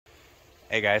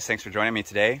Hey guys, thanks for joining me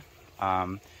today.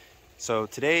 So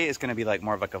today is going to be like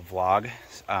more of like a vlog,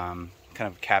 kind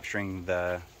of capturing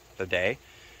the day.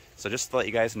 So just to let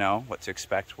you guys know what to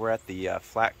expect, we're at the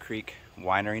Flat Creek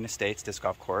Winery and Estates disc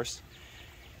golf course,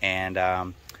 and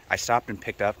I stopped and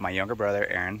picked up my younger brother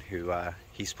Aaron, who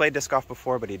he's played disc golf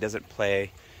before, but he doesn't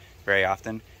play very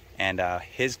often, and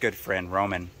his good friend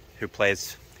Roman, who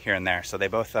plays here and there. So they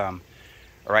both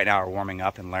right now are warming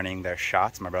up and learning their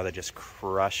shots. My brother just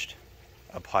crushed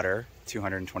a putter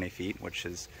 220 feet,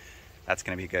 that's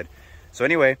gonna be good. So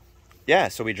anyway, yeah,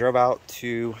 so we drove out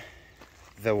to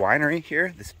the winery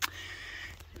here.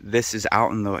 This is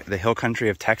out in the hill country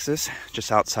of Texas,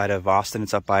 just outside of Austin.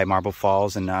 It's up by Marble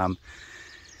Falls and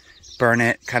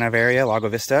Burnett kind of area, Lago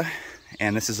Vista.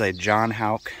 And this is a John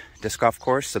Houck disc golf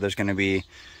course, so there's gonna be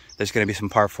some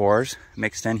par fours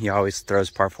mixed in. He always throws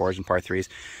par fours and par threes.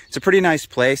 It's a pretty nice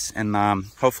place, and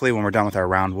hopefully when we're done with our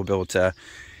round, we'll be able to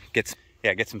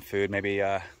get some food, maybe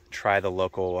try the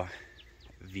local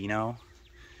vino,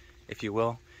 if you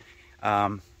will.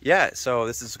 Yeah, so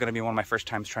this is gonna be one of my first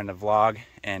times trying to vlog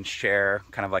and share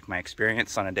kind of like my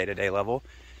experience on a day-to-day level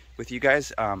with you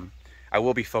guys. I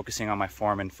will be focusing on my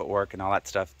form and footwork and all that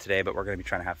stuff today, but we're gonna be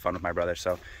trying to have fun with my brother.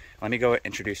 So let me go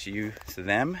introduce you to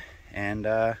them, and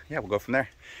yeah, we'll go from there.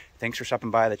 Thanks for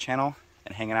stopping by the channel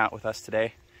and hanging out with us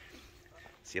today.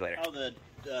 See you later. How the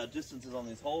distances on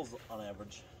these holes on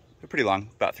average? They're pretty long,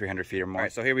 about 300 feet or more. All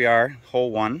right, so here we are, hole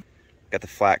one. Got the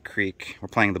Flat Creek. We're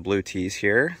playing the blue tees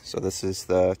here. So this is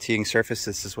the teeing surface.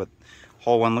 This is what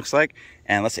hole one looks like.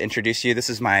 And let's introduce you. This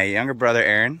is my younger brother,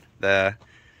 Aaron, the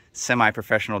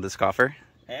semi-professional disc golfer.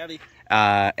 Howdy.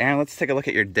 Aaron, let's take a look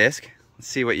at your disc. Let's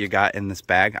see what you got in this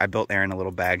bag. I built Aaron a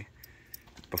little bag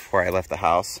before I left the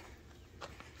house.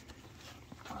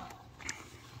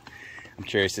 I'm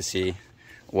curious to see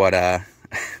what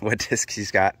discs he's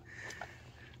got.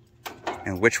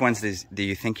 And which ones do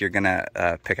you think you're gonna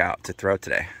pick out to throw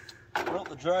today? Well,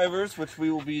 the drivers, which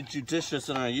we will be judicious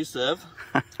in our use of.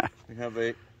 We have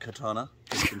a Katana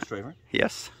driver.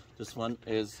 Yes. This one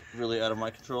is really out of my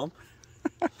control.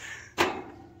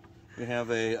 We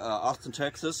have a Austin,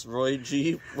 Texas, Roy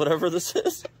G, whatever this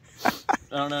is. I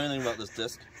don't know anything about this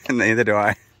disc. Neither do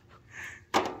I.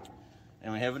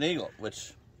 And we have an Eagle,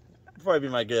 which would probably be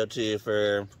my go-to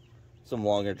for some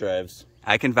longer drives.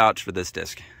 I can vouch for this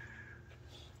disc.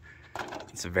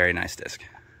 It's a very nice disc.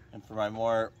 And for my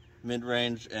more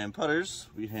mid-range and putters,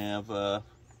 we have I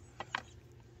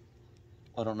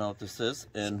don't know what this is.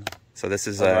 So this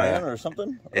is Orion or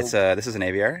something. It's this is an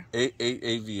AVR.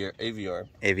 AVR.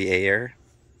 AVR.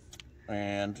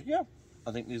 And yeah,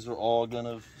 I think these are all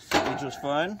gonna suit me just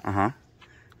fine.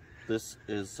 This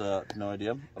is no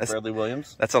idea. Bradley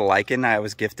Williams. That's a Lycan. I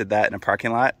was gifted that in a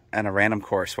parking lot on a random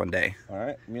course one day. All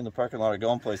right, me and the parking lot are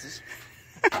going places.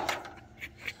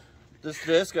 This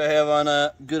disc I have on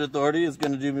good authority is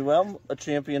going to do me well. A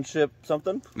championship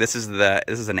something. This is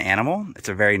an Animal. It's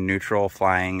a very neutral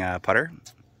flying putter.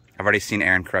 I've already seen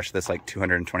Aaron crush this like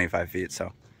 225 feet.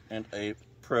 So. And a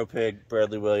Pro Pig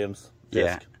Bradley Williams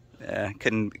disc. Yeah.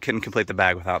 Couldn't complete the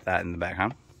bag without that in the bag, huh?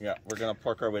 Yeah, we're gonna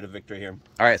park our way to victory here.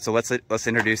 All right, so let's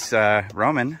introduce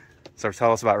Roman. So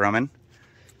tell us about Roman.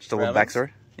 Just a little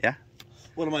backstory. Yeah.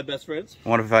 One of my best friends.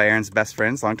 One of Aaron's best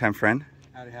friends, longtime friend.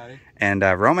 Howdy, howdy. And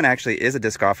Roman actually is a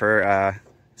disc golfer,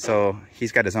 so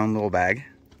he's got his own little bag.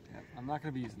 Yeah, I'm not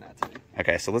going to be using that today.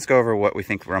 Okay, so let's go over what we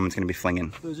think Roman's going to be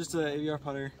flinging. So just an AVR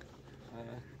putter,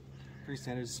 pretty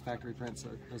standard, just factory print, so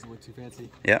it doesn't look too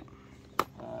fancy. Yeah.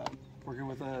 Working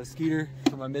with a Skeeter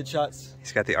for my mid shots.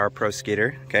 He's got the R Pro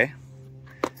Skeeter, okay.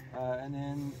 And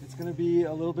then it's going to be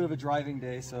a little bit of a driving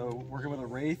day, so working with a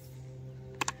Wraith,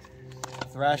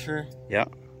 Thrasher, yeah,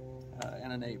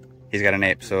 and an Ape. He's got an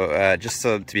Ape. So just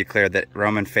so to be clear, that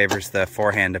Roman favors the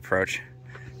forehand approach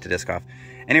to disc golf.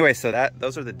 Anyway, so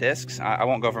those are the discs. I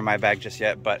won't go over my bag just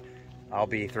yet, but I'll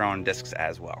be throwing discs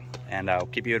as well, and I'll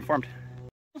keep you informed.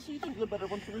 So you think the better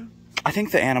one for me? I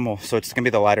think the Animal. So it's gonna be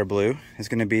the lighter blue. Is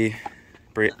gonna be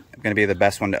the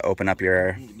best one to open up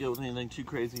your. Don't go with anything too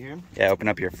crazy here. Yeah, open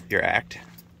up your act.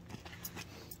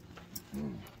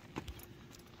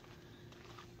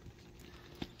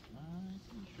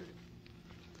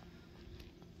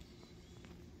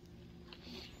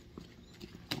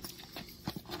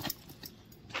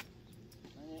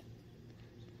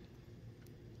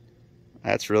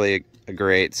 That's really a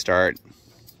great start.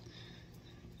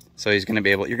 So you're gonna be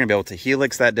able to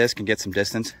helix that disc and get some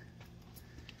distance.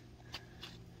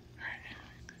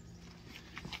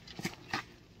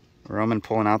 Roman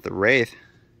pulling out the Wraith.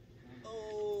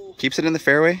 Oh. Keeps it in the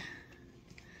fairway.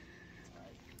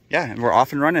 Yeah, and we're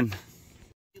off and running.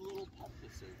 What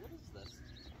is this?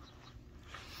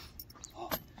 Oh,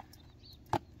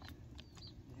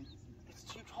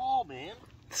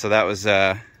 So that was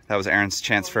Aaron's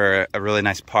chance for a really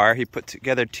nice par. He put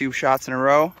together 2 shots in a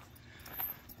row.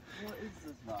 What is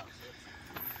this nonsense?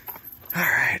 All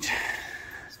right.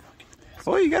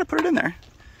 Well, you got to put it in there.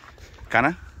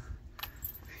 Kinda.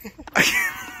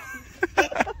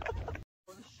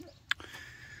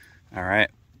 All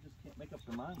right. You just can't make up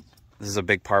their minds. This is a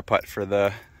big par putt for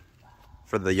the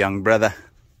young brother.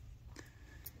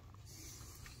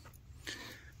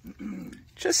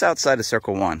 Just outside of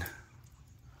circle 1.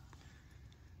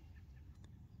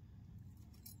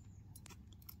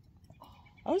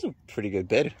 That was a pretty good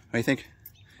bid. What do you think?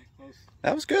 Close.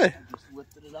 That was good. Just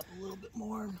lifted it up a little bit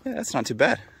more. Yeah, that's not too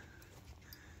bad.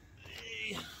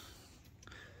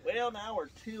 Well, now we're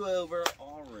 2 over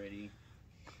already.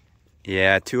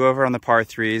 Yeah, 2 over on the par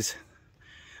 3s.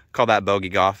 Call that bogey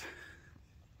golf.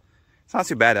 It's not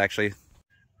too bad, actually.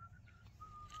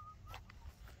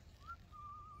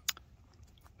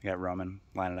 We got Roman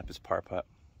lining up his par putt.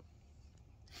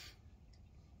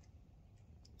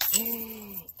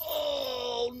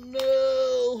 Oh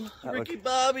no! That Ricky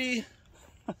Bobby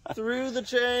through the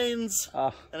chains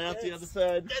and out the other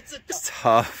side. That's It's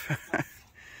tough.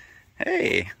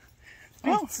 Hey.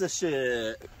 pizza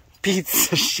shit.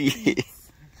 Pizza sheet.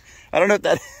 I don't know if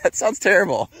that sounds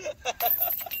terrible.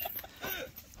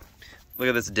 Look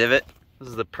at this divot. This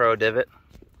is the pro divot.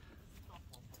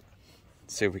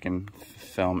 Let's see if we can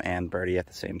film and birdie at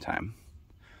the same time.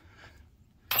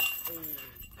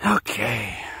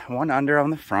 Okay, 1 under on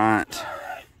the front.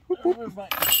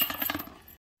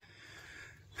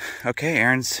 Okay,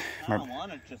 Aaron's. I don't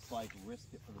want to just like risk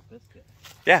it for the biscuit.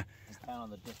 Yeah. And count on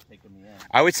the disc taking me in.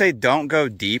 I would say don't go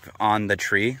deep on the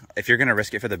tree. If you're gonna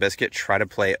risk it for the biscuit, try to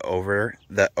play over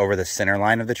the center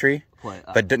line of the tree. Play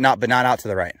up. But not out to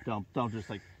the right. Don't just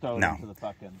like throw it No. into the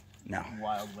fucking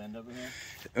wild wind over here.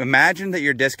 Imagine that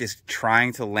your disc is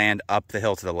trying to land up the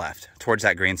hill to the left, towards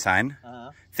that green sign.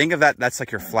 Think of that. That's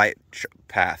like your flight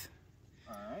path.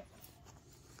 All right.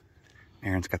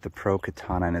 Aaron's got the pro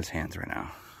katana in his hands right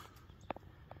now.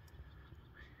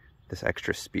 This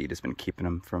extra speed has been keeping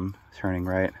him from turning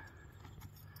right.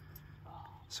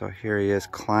 So here he is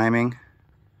climbing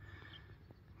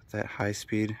with that high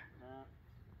speed.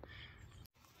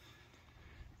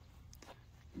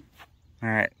 All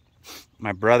right,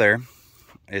 my brother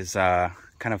is kind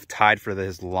of tied for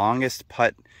his longest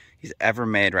putt he's ever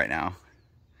made right now.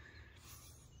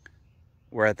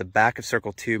 We're at the back of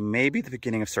circle 2, maybe the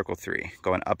beginning of circle 3,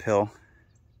 going uphill.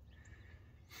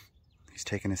 He's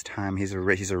taking his time. He's a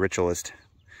ritualist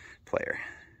player.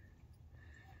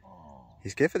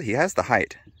 He's gifted. He has the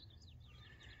height.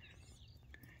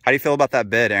 How do you feel about that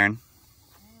bid, Aaron?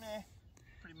 Meh.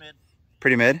 Pretty mid.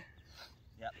 Pretty mid?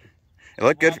 Yep. It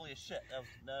looked good. Wobbly as shit. That was,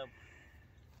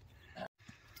 no.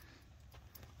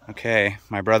 Okay,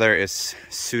 my brother is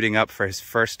suiting up for his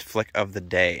first flick of the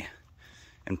day.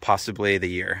 And possibly the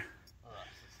year.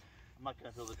 I'm not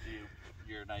gonna feel that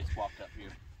you're nice walked up here.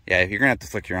 Yeah, you're gonna have to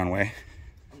flick your own way.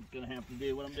 I'm gonna have to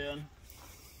do what I'm doing.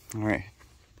 All right,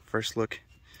 first look.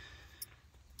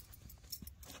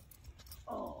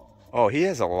 Oh, he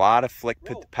has a lot of flick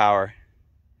power.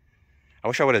 I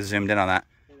wish I would have zoomed in on that.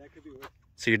 Yeah, that could be worth.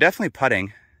 So you're definitely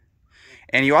putting,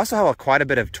 and you also have quite a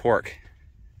bit of torque.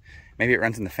 Maybe it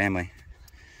runs in the family.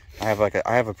 I have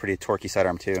a pretty torquey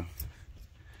sidearm too.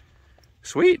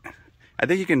 Sweet. I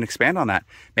think you can expand on that.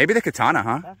 Maybe the katana,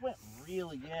 huh? That went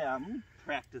really, yeah. I'm gonna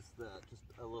practice just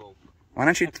a little. Why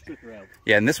don't you?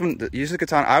 Yeah, and this one, use the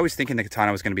katana. I was thinking the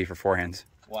katana was going to be for forehands.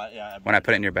 What? Yeah. When I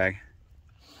put it in your bag.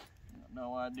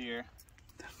 No idea.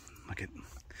 Look at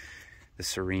the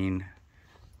serene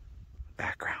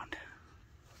background.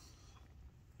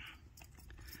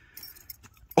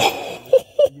 What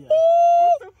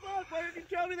the fuck? Why didn't you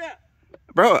tell me that?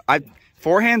 Bro,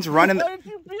 forehands running. Why did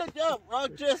you be like, yo,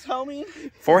 rock just, homie?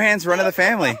 Forehands running the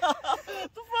family. What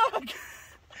the fuck?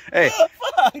 Hey.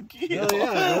 Fuck you.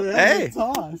 Oh, yeah, Hey.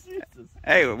 Toss.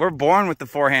 Hey, we're born with the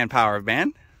forehand power,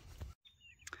 man.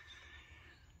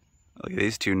 Look at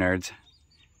these 2 nerds.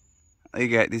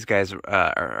 These guys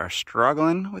are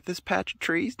struggling with this patch of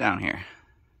trees down here.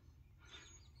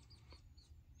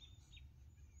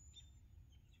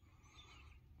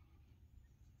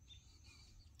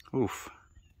 Oof.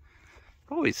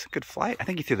 Oh, he's a good flight. I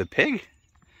think he threw the pig.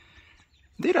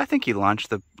 Dude, I think he launched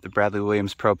the Bradley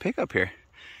Williams Pro pig up here.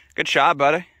 Good shot,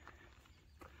 buddy.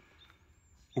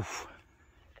 Oof.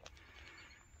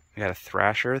 We got a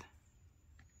thrasher.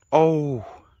 Oh.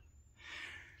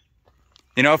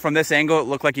 You know, from this angle, it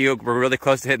looked like you were really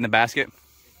close to hitting the basket. It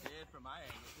did from my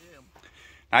angle, too.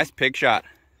 Nice pig shot.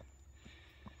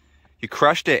 You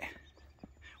crushed it.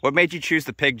 What made you choose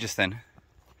the pig just then?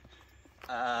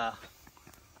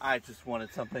 I just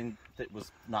wanted something that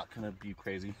was not going to be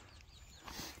crazy.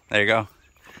 There you go.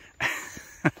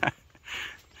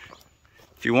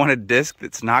 If you want a disc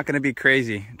that's not going to be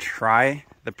crazy, try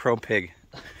the Pro Pig.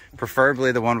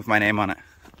 Preferably the one with my name on it.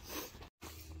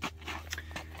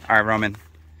 All right, Roman,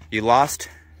 you lost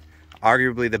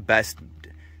arguably the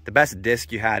best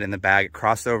disc you had in the bag. It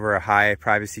crossed over a high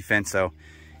privacy fence, so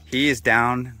he is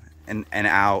down and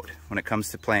out when it comes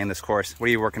to playing this course. What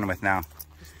are you working with now?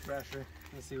 Just Thrasher.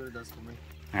 Let's see what it does for me.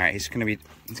 All right, he's gonna be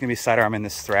sidearming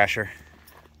this Thrasher.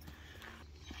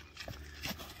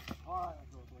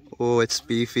 Oh, it's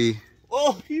beefy.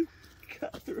 Oh, you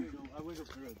got through. I wiggled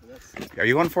through it, but that's... Are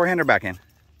you going forehand or backhand?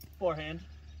 Forehand.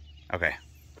 Okay,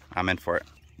 I'm in for it.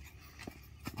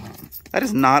 That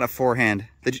is not a forehand.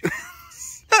 Did you?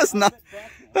 That is not.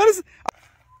 That is.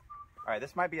 All right,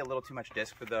 this might be a little too much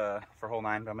disc for hole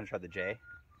 9, but I'm gonna try the J.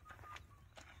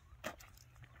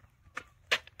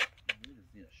 You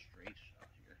just need a straight shot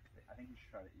here. I think you should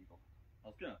try the eagle. I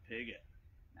was gonna pig it.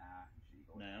 Nah, you should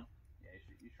eagle. No. Yeah,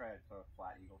 you try to throw a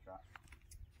flat eagle shot.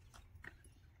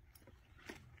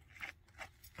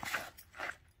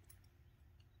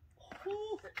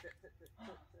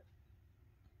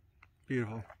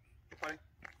 Beautiful.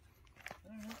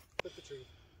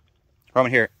 Roman,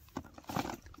 here.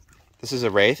 This is a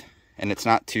Wraith, and it's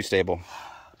not too stable.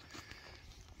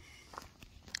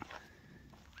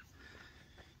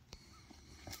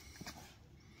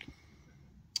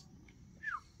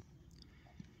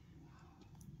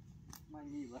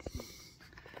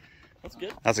 That's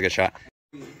good. That's a good shot.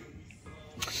 All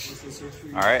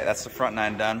right, that's the front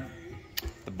 9 done.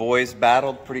 The boys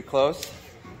battled pretty close.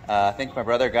 I think my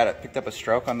brother picked up a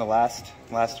stroke on the last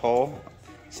hole,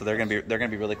 so they're gonna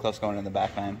be really close going in the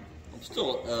back 9. I'm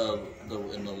still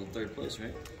in the 3rd place,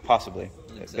 right? Possibly,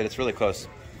 but it's really close.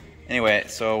 Anyway,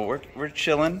 so we're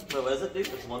chilling. What is it, dude?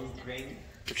 It's 1 green.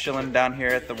 We're chilling down here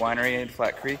at the winery in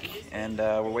Flat Creek, and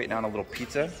we're waiting on a little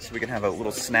pizza so we can have a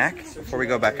little snack before we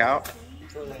go back out.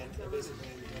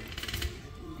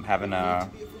 I'm having a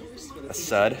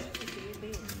sud,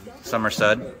 summer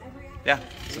sud. Yeah,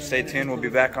 so stay tuned. We'll be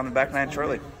back on the back 9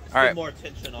 shortly. All right,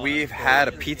 we've had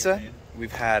a pizza.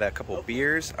 We've had a couple of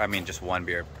beers. I mean, just one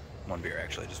beer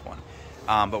actually, just one.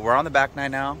 But we're on the back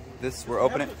 9 now.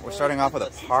 We're starting off with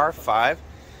a par 5.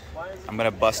 I'm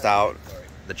gonna bust out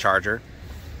the Charger.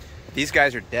 These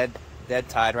guys are dead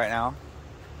tied right now.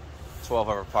 12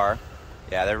 over par.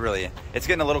 Yeah, they're really. It's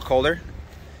getting a little colder.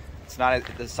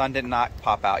 The sun did not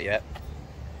pop out yet.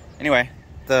 Anyway,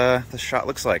 the shot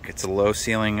looks like it's a low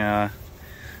ceiling,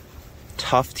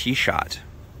 tough tee shot.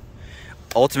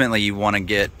 Ultimately, you want to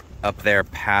get up there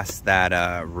past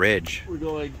that ridge. We're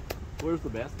going. Where's the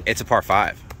basket? It's a par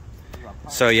 5.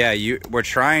 So yeah, we're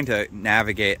trying to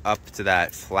navigate up to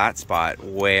that flat spot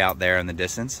way out there in the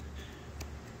distance.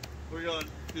 We're going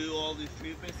through all these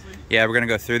trees, basically? Yeah, we're gonna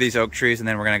go through these oak trees and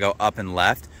then we're gonna go up and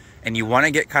left. And you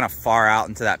wanna get kind of far out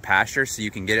into that pasture so you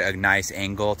can get a nice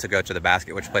angle to go to the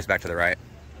basket, which plays back to the right.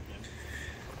 Okay.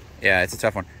 Yeah, it's a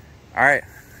tough one. All right.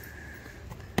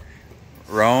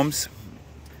 Rome's,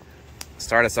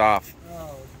 start us off.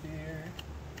 Oh, dear.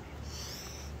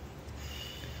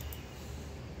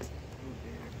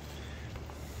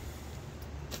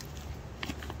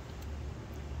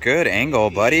 Good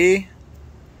angle, buddy.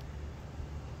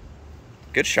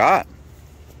 Good shot.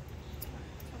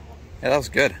 Yeah, that was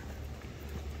good.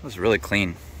 That was really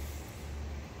clean.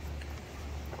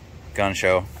 Gun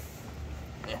show.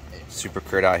 Super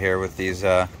Kurt out here with these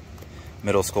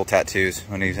middle school tattoos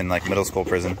when he's in like middle school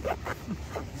prison.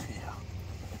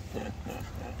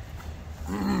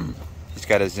 He's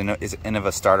got his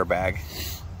Innova starter bag.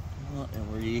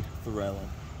 And we're throwing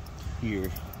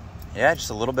here. Yeah, just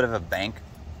a little bit of a bank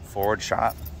forward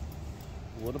shot.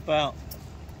 What about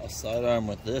a sidearm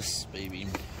with this, baby?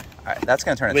 All right, that's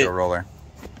gonna turn into a roller.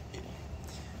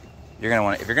 You're gonna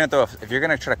want if you're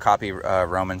gonna try to copy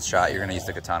Roman's shot, you're gonna use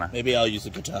the katana. Maybe I'll use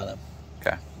the katana.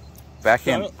 Okay.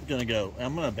 Backhand.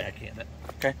 I'm gonna backhand it.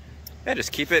 Okay. Yeah,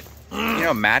 just keep it.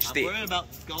 Match the. I'm worried about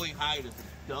going high, just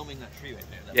doming that tree right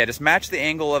there. Yeah, just match the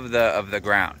angle of the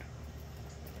ground.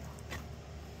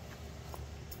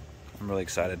 I'm really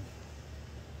excited.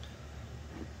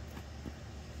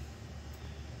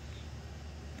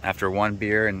 After one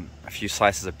beer and a few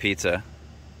slices of pizza,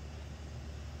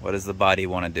 what does the body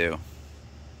want to do?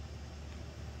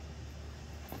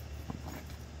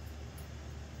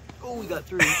 Oh, we got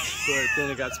through, but then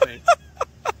it got spanked.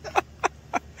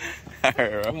 All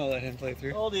right, I'm gonna let him play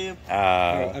through. Hold him.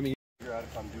 I mean, figure out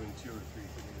if I'm doing 2 or 3.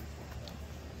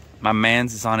 My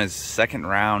man's is on his 2nd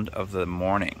round of the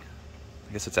morning.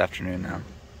 I guess it's afternoon now.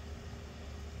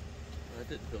 That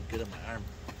didn't feel good on my arm.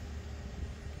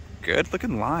 good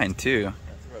looking line too.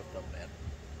 That's roughed up, man.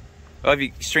 Well, if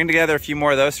you string together a few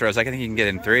more of those throws, I think you can get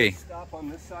in 3. Stop on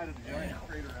this side of the giant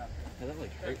crater out there. That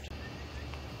like hurt.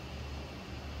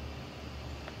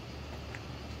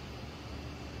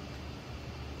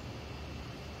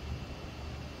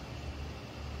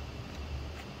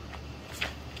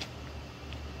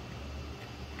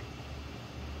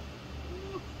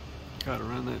 Got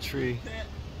around that tree.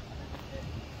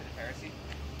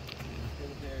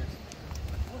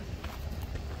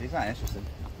 He's not interested.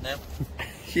 No.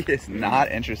 He is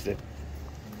not interested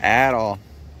at all.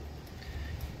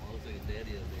 Looks like a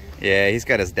daddy up there. Yeah, he's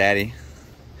got his daddy.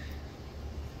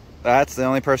 That's the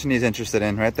only person he's interested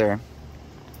in right there.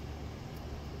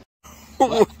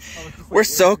 We're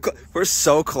so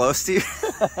close to you.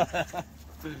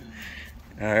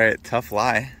 All right, tough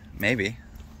lie, maybe.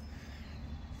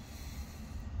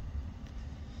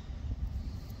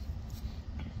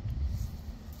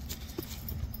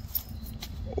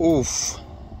 Oof.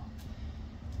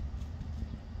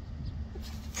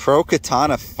 Pro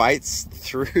Katana fights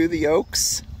through the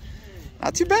oaks.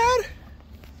 Not too bad.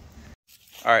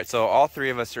 All right, so all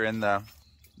 3 of us are in the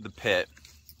pit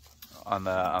on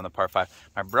the par 5.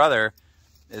 My brother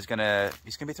is he's gonna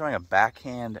be throwing a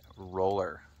backhand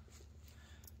roller.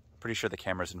 Pretty sure the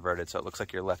camera's inverted, so it looks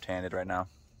like you're left-handed right now.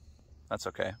 That's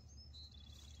okay.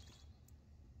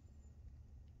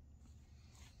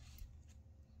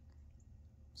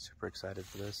 Super excited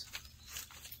for this.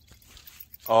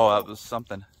 Oh, that was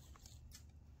something.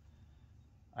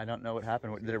 I don't know what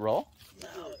happened. Did it roll? No,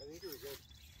 I think it was good.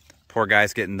 Poor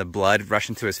guy's getting the blood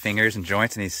rushing to his fingers and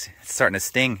joints, and he's starting to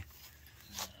sting.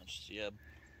 Yeah,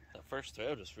 that first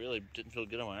throw just really didn't feel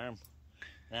good on my arm.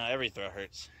 Now every throw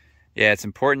hurts. Yeah, it's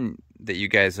important that you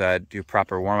guys do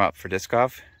proper warm-up for disc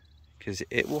golf, because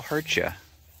it will hurt you.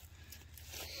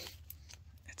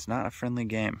 It's not a friendly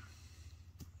game.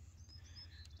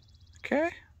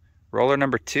 Okay, roller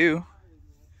number 2.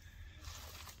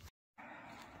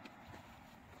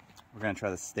 We're gonna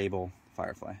try the stable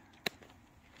Firefly.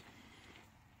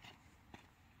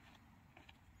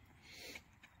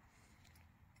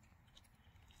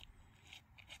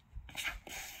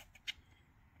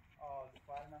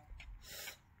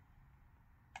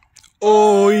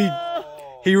 Oh,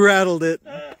 he rattled it.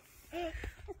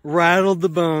 Rattled the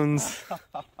bones.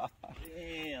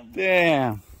 Damn.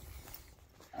 Damn.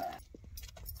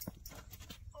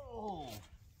 Oh.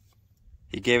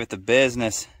 He gave it the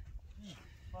business.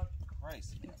 Fuck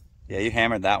Christ. Yeah, you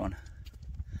hammered that one.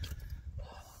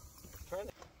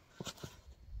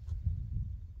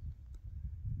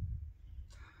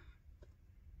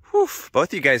 Whew, both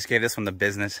of you guys gave this one the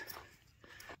business.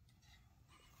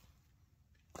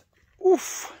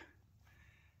 Oof.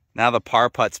 Now the par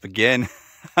putts begin.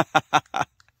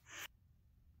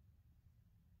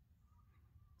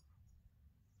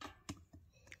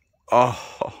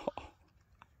 Oh.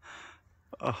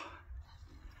 Oh.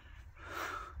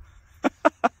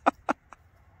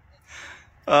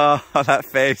 Oh, that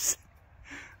face.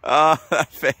 Oh,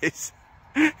 that face.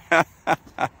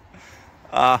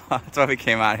 Oh, that's why we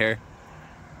came out here.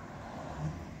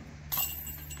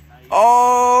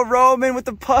 Oh, Roman with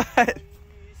the putt.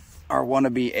 Our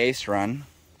wannabe ace run.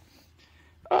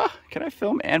 Can I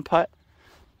film and putt?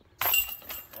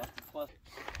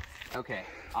 Okay,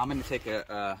 I'm gonna take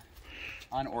a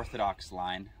unorthodox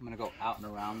line. I'm gonna go out and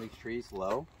around these trees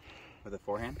low with a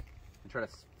forehand and try to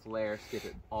flare, skip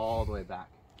it all the way back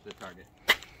to the target.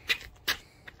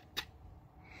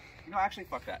 You know, actually,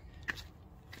 fuck that.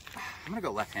 I'm gonna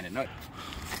go left-handed. No.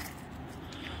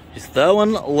 He's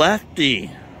throwing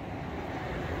lefty.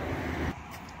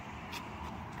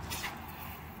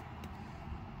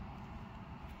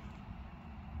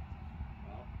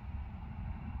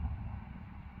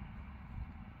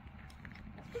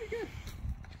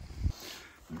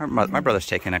 My brother's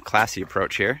taking a classy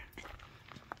approach here.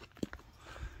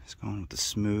 He's going with the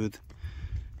smooth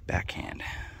backhand.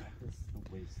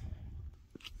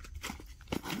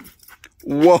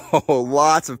 Whoa,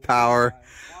 lots of power.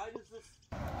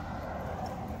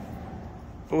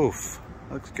 Oof,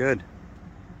 looks good.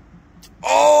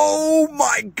 Oh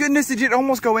my goodness, did it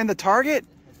almost go in the target?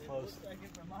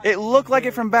 It looked like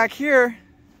it from back here.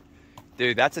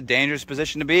 Dude, that's a dangerous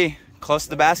position to be. Close to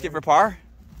the basket for par.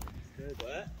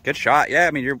 Good shot. Yeah,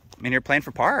 I mean you're playing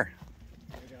for par.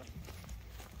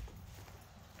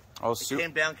 Oh, It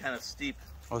came down kind of steep.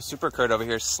 Oh, Super Kurt over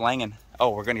here slanging.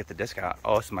 Oh, we're gonna get the disc out.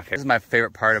 Oh, this is my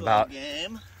favorite part about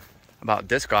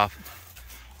disc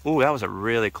golf. Ooh, that was a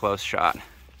really close shot.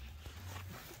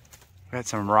 We had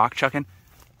some rock chucking.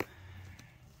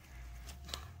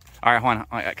 All right, hold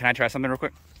on. Can I try something real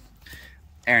quick?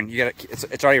 Aaron, you got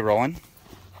it's already rolling.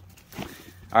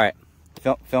 All right,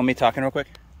 film me talking real quick.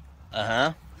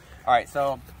 Uh-huh. All right,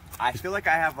 so I feel like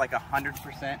I have like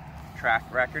 100%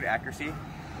 track record accuracy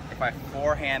if I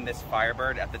forehand this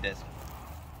Firebird at the disc.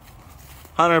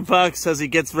 $100 says he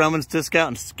gets Roman's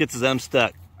discount and gets his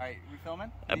unstuck. All right, we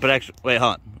filming? But actually, wait,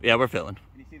 hold on. Yeah, we're filming.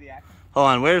 Can you see the action? Hold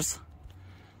on, where's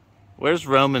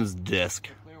Roman's disc?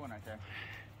 The clear one right there.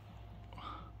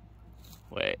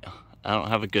 Wait, I don't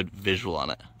have a good visual on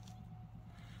it.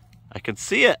 I can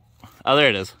see it. Oh, there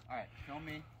it is. All right, film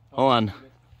me. Hold on.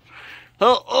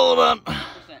 Oh, hold on. 100%.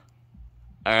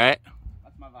 All right.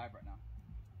 That's my vibe right now.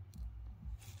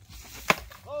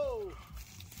 Oh!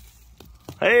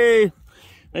 Hey,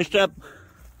 nice job.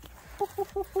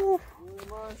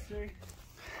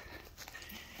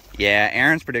 Yeah,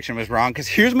 Aaron's prediction was wrong because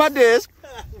here's my disc.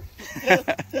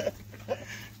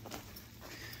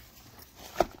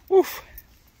 Oof.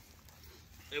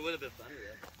 It would have been funny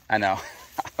though. I know.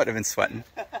 I would have been sweating.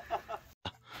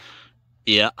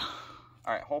 Yeah.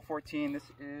 All right, hole 14. This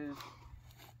is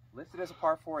listed as a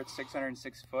par 4. It's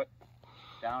 606 foot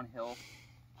downhill.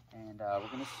 And we're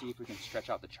going to see if we can stretch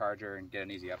out the charger and get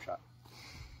an easy upshot.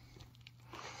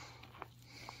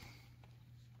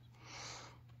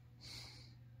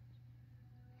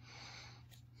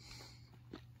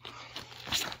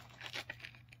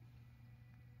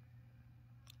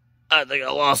 I think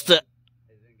I lost it.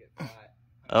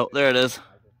 Oh, there it is.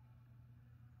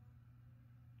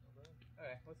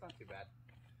 Okay, well, it's not too bad.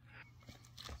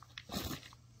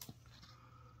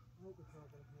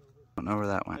 I don't know where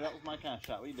that went. That was my kind of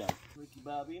shot. What you done? Ricky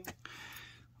Bobby.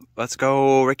 Let's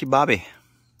go, Ricky Bobby.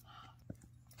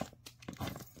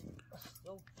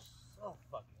 So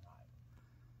fucking high.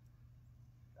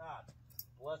 God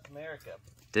bless America.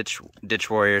 Ditch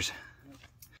warriors.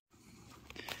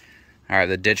 All right,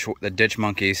 the ditch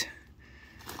monkeys.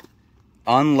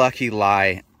 Unlucky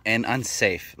lie and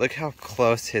unsafe. Look how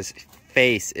close his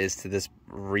face is to this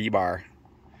rebar.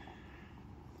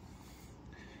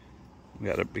 We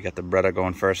got the Bretta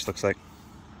going first, looks like.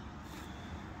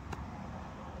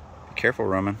 Be careful,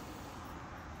 Roman.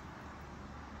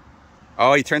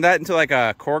 Oh, he turned that into like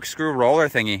a corkscrew roller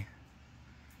thingy.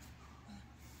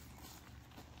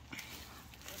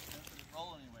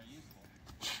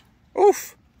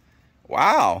 Oof.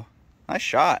 Wow. Nice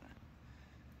shot.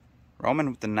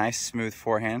 Roman with the nice smooth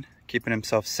forehand, keeping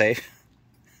himself safe.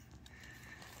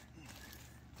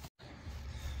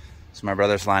 So my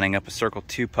brother's lining up a circle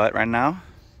 2 putt right now.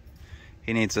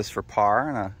 He needs this for par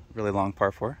and a really long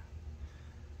par 4.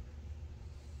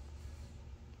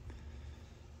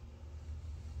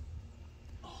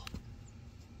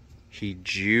 He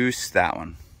juiced that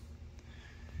one.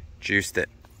 Juiced it.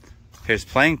 His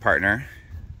playing partner,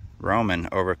 Roman,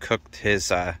 overcooked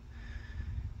his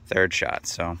third shot,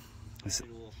 so this,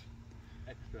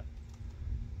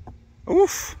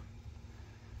 oof,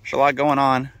 there's a lot going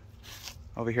on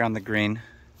over here on the green.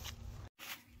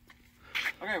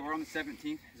 Okay, we're on the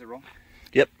 17th. Is it roll?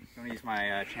 Yep. I'm gonna use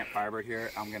my Champ Firebird here.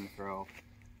 I'm gonna throw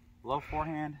low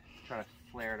forehand, try to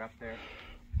flare it up there.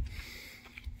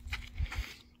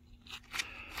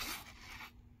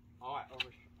 Oh, I over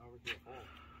here. Oh,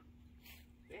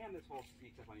 damn! This hole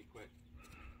sneaks up on you quick.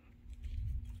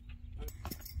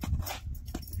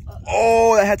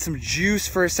 Oh, that had some juice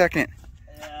for a second.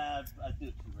 Yeah, I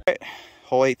did. Right,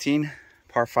 hole 18,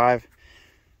 par 5.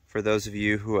 For those of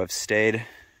you who have stayed,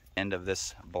 end of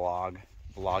this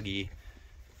vloggy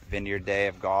vineyard day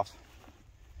of golf.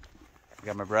 We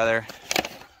got my brother.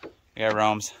 We got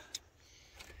Rome's.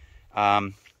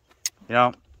 You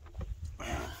know,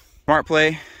 smart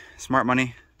play, smart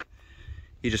money.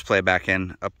 You just play back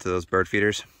in up to those bird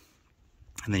feeders,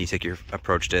 and then you take your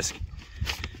approach disc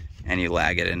and you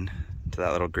lag it in to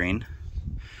that little green.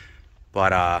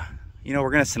 But you know,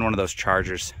 we're gonna send one of those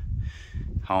chargers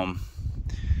home.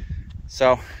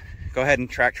 So go ahead and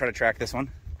try to track this one.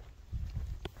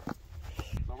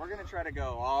 But we're gonna try to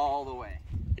go all the way.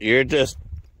 You're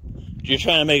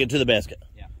trying to make it to the basket.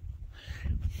 Yeah.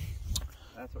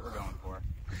 That's what we're going for.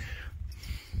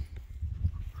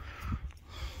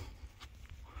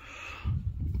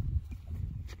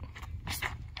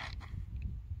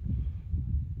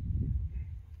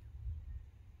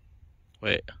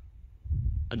 Wait.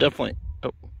 I definitely...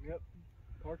 Oh. Yep.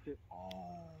 Parked it.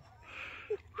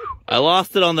 I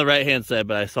lost it on the right-hand side,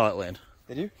 but I saw it land.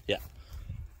 Did you? Yeah.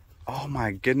 Oh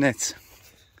my goodness.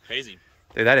 Crazy.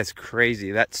 Dude, that is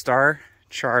crazy. That Star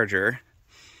Charger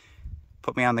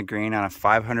put me on the green on a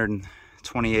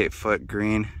 528-foot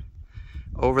green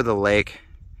over the lake.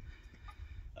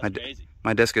 That's crazy.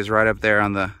 My disc is right up there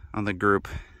on the group.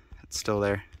 It's still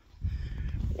there.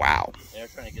 Wow. They were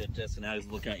trying to get a disc, and now he's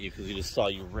looking at you because he just saw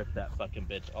you rip that fucking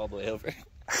bitch all the way over.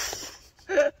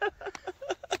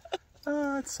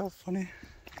 Oh, it's so funny.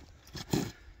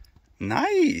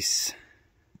 Nice.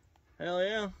 Hell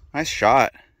yeah. Nice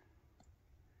shot.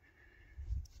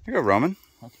 Here you go, Roman.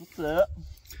 That's what's up.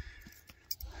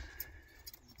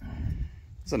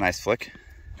 It's a nice flick.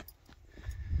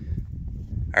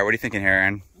 All right, what are you thinking here,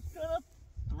 Aaron? Just gonna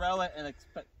throw it and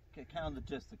expect kind of the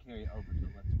gist to carry it over to the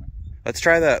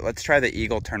left. Let's try the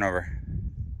eagle turnover.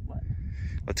 What?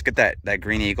 Let's get that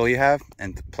green eagle you have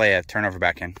and play a turnover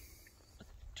backhand.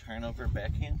 Turnover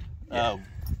backhand? Yeah. Oh.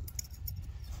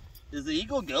 Does the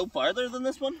eagle go farther than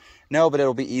this one? No, but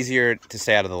it'll be easier to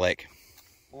stay out of the lake.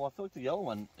 Well, I feel like the yellow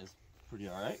one is pretty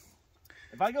alright.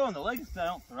 If I go in the legs, I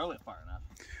don't throw it far enough.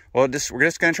 Well, we're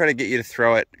just gonna try to get you to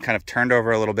throw it kind of turned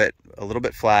over a little bit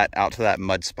flat out to that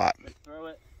mud spot. Let's throw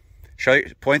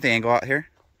it. Point the angle out here.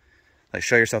 Like,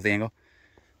 show yourself the angle.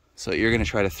 So you're gonna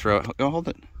try to throw it. Go hold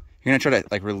it. You're gonna try to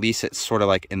like release it sort of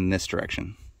like in this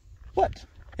direction. What?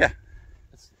 Yeah.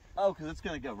 Oh, because it's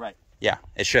gonna go right. Yeah,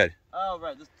 it should. Oh,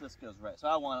 right. This goes right. So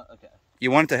I want it. Okay. You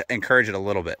want it to encourage it a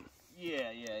little bit.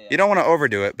 Yeah. You don't want to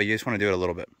overdo it, but you just want to do it a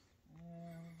little bit.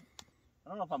 I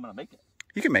don't know if I'm gonna make it.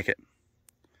 You can make it.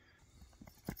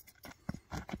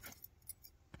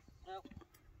 Well,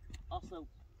 also,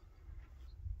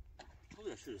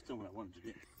 maybe I should have done what I wanted to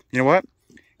do. You know what?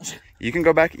 You can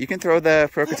go back. You can throw the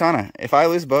Pro Katana. If I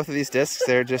lose both of these discs,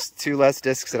 they're just 2 less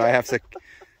discs that I have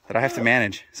to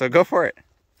manage. So go for it.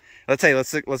 Let's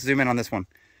zoom in on this one.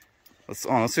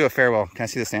 Let's do a farewell. Can I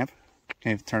see the stamp?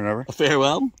 Can you turn it over? A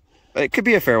farewell? It could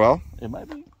be a farewell. It might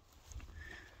be.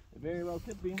 It very well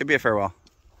could be. Could be a farewell.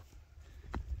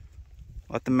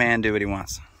 Let the man do what he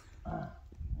wants.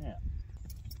 Yeah.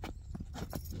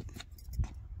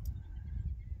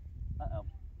 Uh-oh.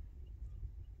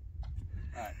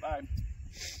 Alright, bye.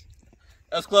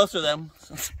 That was closer then.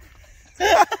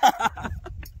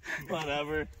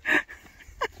 Whatever.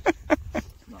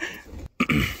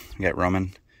 We got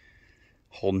Roman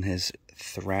holding his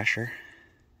thrasher.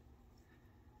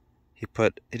 He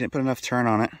didn't put enough turn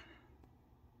on it.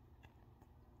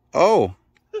 Oh.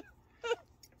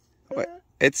 What?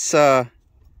 It's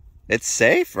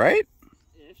safe, right?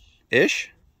 Ish.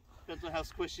 Ish? Depends on how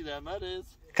squishy that mud is.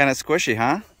 Kind of squishy,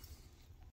 huh?